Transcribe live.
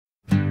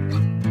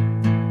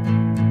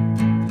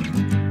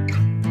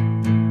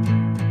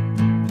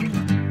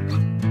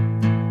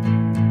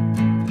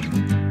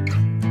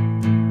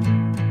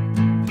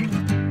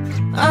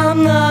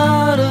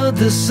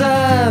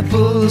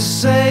disciple of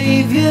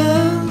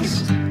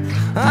saviors.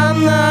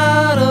 I'm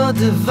not a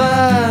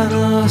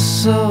diviner of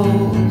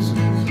souls.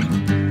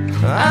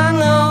 I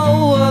know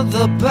what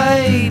the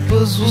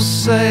papers will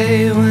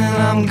say when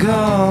I'm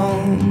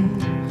gone.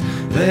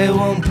 They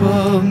won't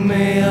put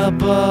me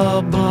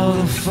above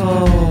the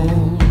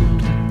fold.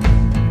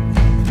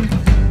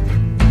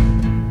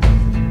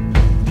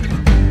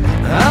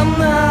 I'm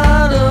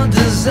not a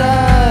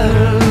desire